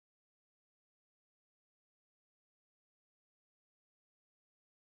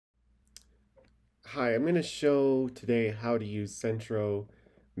Hi, I'm going to show today how to use Centro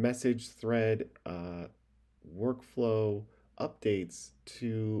message thread workflow updates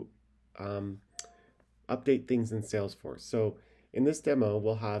to um, update things in Salesforce. So in this demo,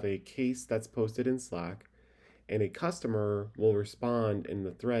 we'll have a case that's posted in Slack, and a customer will respond in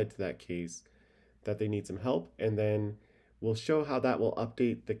the thread to that case that they need some help, and then we'll show how that will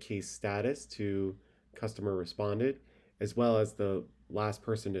update the case status to customer responded, as well as the last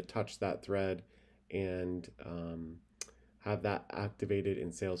person to touch that thread and have that activated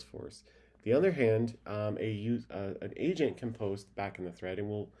in Salesforce. The other hand, an agent can post back in the thread and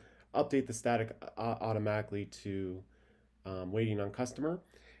will update the static automatically to waiting on customer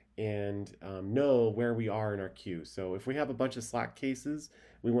and know where we are in our queue. So if we have a bunch of Slack cases,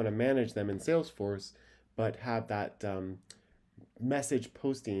 we want to manage them in Salesforce, but have that message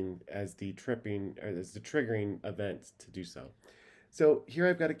posting as the triggering event to do so. So here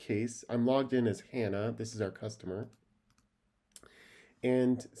I've got a case. I'm logged in as Hannah. This is our customer.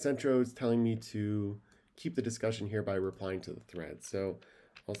 And Centro is telling me to keep the discussion here by replying to the thread. So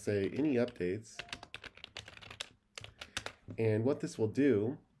I'll say any updates. And what this will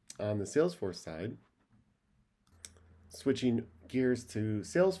do on the Salesforce side, switching gears to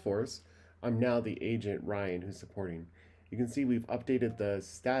Salesforce, I'm now the agent Ryan who's supporting. You can see we've updated the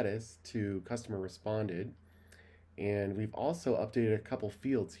status to customer responded, and we've also updated a couple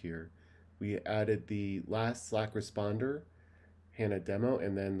fields here. We added the last Slack responder, Hannah demo,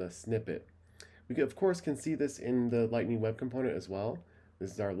 and then the snippet. We of course can see this in the Lightning Web Component as well.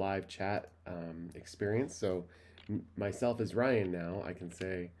 This is our live chat experience. So myself as Ryan now, I can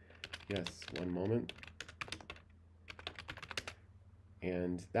say, yes, one moment.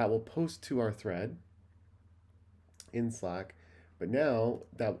 And that will post to our thread in Slack. But now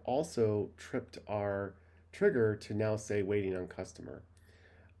that also tripped our trigger to now say waiting on customer.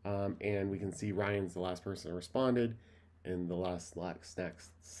 And we can see Ryan's the last person that responded in the last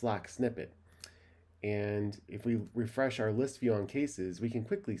Slack snippet. And if we refresh our list view on cases, we can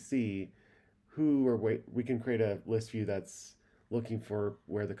quickly see we can create a list view that's looking for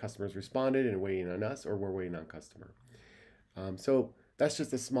where the customer's responded and waiting on us, or we're waiting on customer. So that's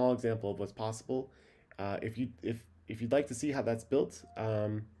just a small example of what's possible. If you'd like to see how that's built,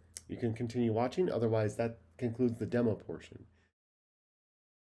 you can continue watching. Otherwise, that concludes the demo portion.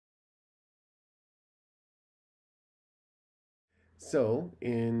 So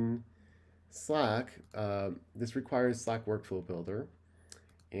in Slack, this requires Slack Workflow Builder.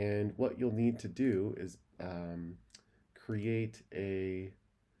 And what you'll need to do is create a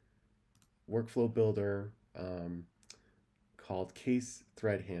workflow builder called Case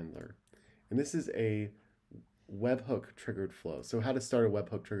Thread Handler. And this is a webhook triggered flow. So how to start a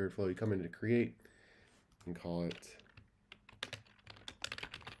webhook triggered flow, you come into create and call it,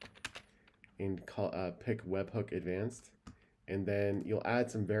 and pick webhook advanced. And then you'll add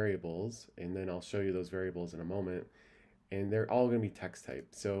some variables, and then I'll show you those variables in a moment. And they're all going to be text type.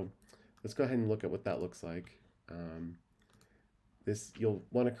 So let's go ahead and look at what that looks like. You'll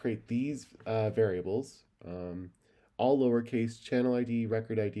want to create these variables, all lowercase, channel ID,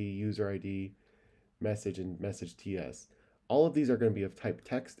 record ID, user ID, message, and message TS. All of these are going to be of type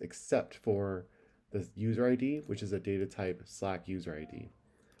text except for the user ID, which is a data type Slack user ID.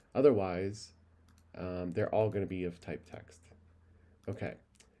 Otherwise, they're all going to be of type text. Okay,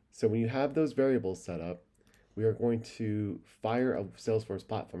 so when you have those variables set up, we are going to fire a Salesforce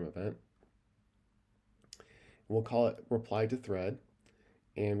platform event. We'll call it reply to thread,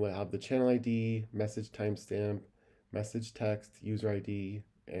 and we'll have the channel ID, message timestamp, message text, user ID,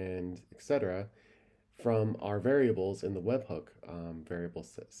 and etc. from our variables in the webhook variable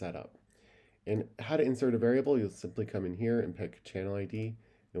setup. And how to insert a variable, you'll simply come in here and pick channel ID,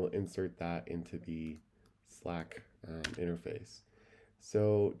 and we'll insert that into the Slack interface.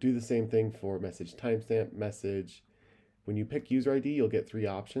 So do the same thing for message timestamp, message. When you pick user ID, you'll get three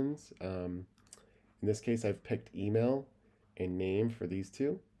options. In this case, I've picked email and name for these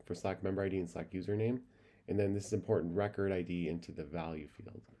two, for Slack member ID and Slack username. And then this is important, record ID into the value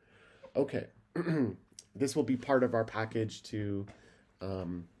field. Okay, this will be part of our package to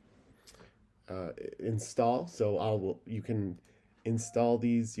install. So you can install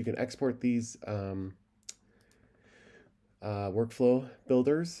these, you can export these workflow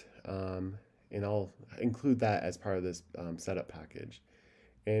builders, and I'll include that as part of this setup package.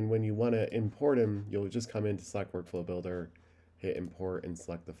 And when you want to import them, you'll just come into Slack Workflow Builder, hit import, and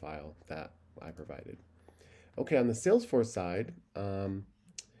select the file that I provided. Okay, on the Salesforce side,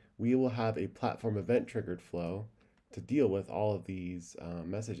 we will have a platform event triggered flow to deal with all of these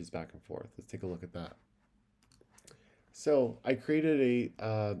messages back and forth. Let's take a look at that. So I created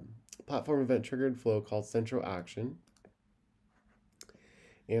platform event triggered flow called Centro action.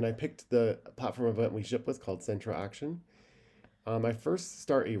 And I picked the platform event we ship with called Centro action. I first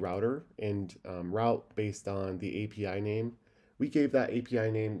start a router and route based on the API name. We gave that API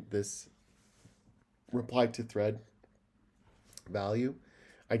name this reply to thread value.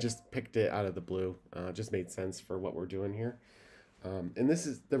 I just picked it out of the blue. Just made sense for what we're doing here. And this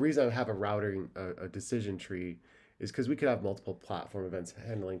is the reason I have a routing, a decision tree, is because we could have multiple platform events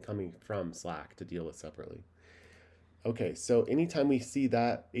handling coming from Slack to deal with separately. Okay, so anytime we see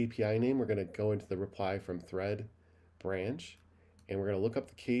that API name, we're going to go into the reply from thread branch, and we're going to look up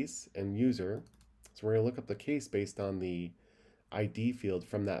the case and user. So we're going to look up the case based on the ID field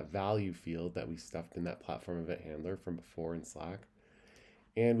from that value field that we stuffed in that platform event handler from before in Slack.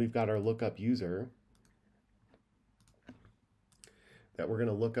 And we've got our lookup user that we're going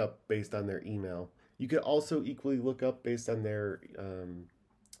to look up based on their email. You could also equally look up based on their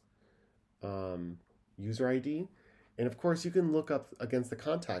user ID. And of course, you can look up against the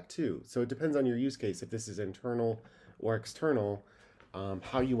contact too. So it depends on your use case, if this is internal or external,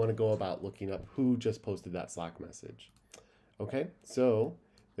 how you want to go about looking up who just posted that Slack message. Okay, so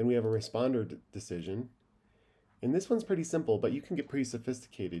then we have a responder decision. And this one's pretty simple, but you can get pretty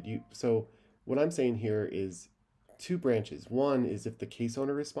sophisticated. So what I'm saying here is two branches. One is if the case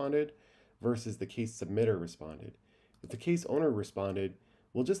owner responded versus the case submitter responded. If the case owner responded,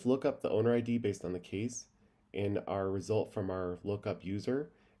 we'll just look up the owner ID based on the case and our result from our lookup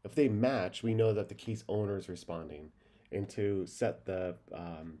user. If they match, we know that the case owner is responding, and to set the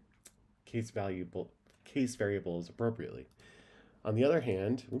case variables appropriately. On the other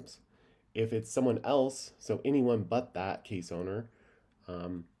hand, if it's someone else, so anyone but that case owner,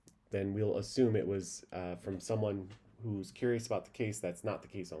 then we'll assume it was from someone who's curious about the case that's not the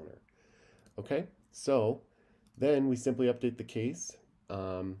case owner. Okay, so then we simply update the case.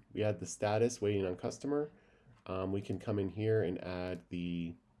 We add the status waiting on customer. We can come in here and add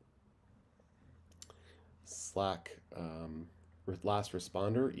the Slack last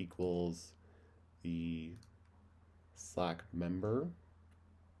responder equals the Slack member.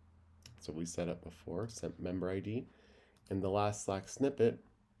 So we set up before, set member ID. And the last Slack snippet,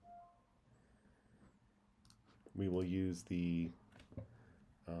 we will use the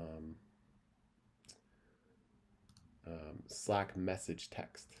Slack message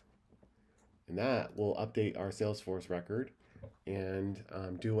text. And that will update our Salesforce record and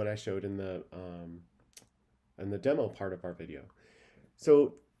do what I showed in the demo part of our video.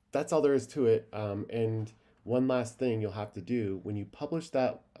 So that's all there is to it. And one last thing you'll have to do when you publish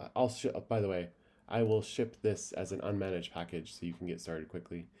that, by the way, I will ship this as an unmanaged package so you can get started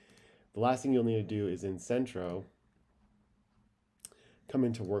quickly. The last thing you'll need to do is in Centro, come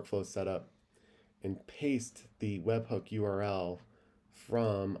into workflow setup and paste the webhook URL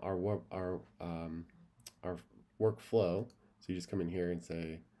from our workflow. So you just come in here and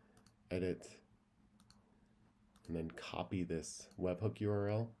say edit, and then copy this webhook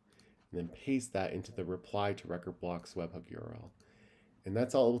URL, and then paste that into the reply to record blocks webhook URL. And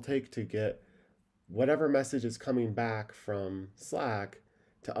that's all it will take to get whatever message is coming back from Slack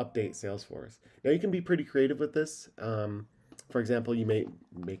to update Salesforce. Now you can be pretty creative with this. For example, you may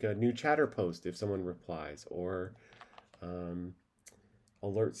make a new chatter post if someone replies, or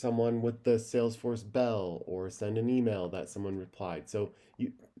alert someone with the Salesforce bell, or send an email that someone replied. So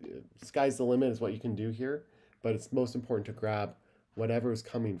sky's the limit is what you can do here, but it's most important to grab whatever is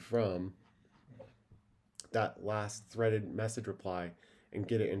coming from that last threaded message reply and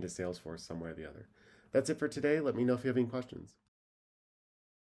get it into Salesforce some way or the other. That's it for today. Let me know if you have any questions.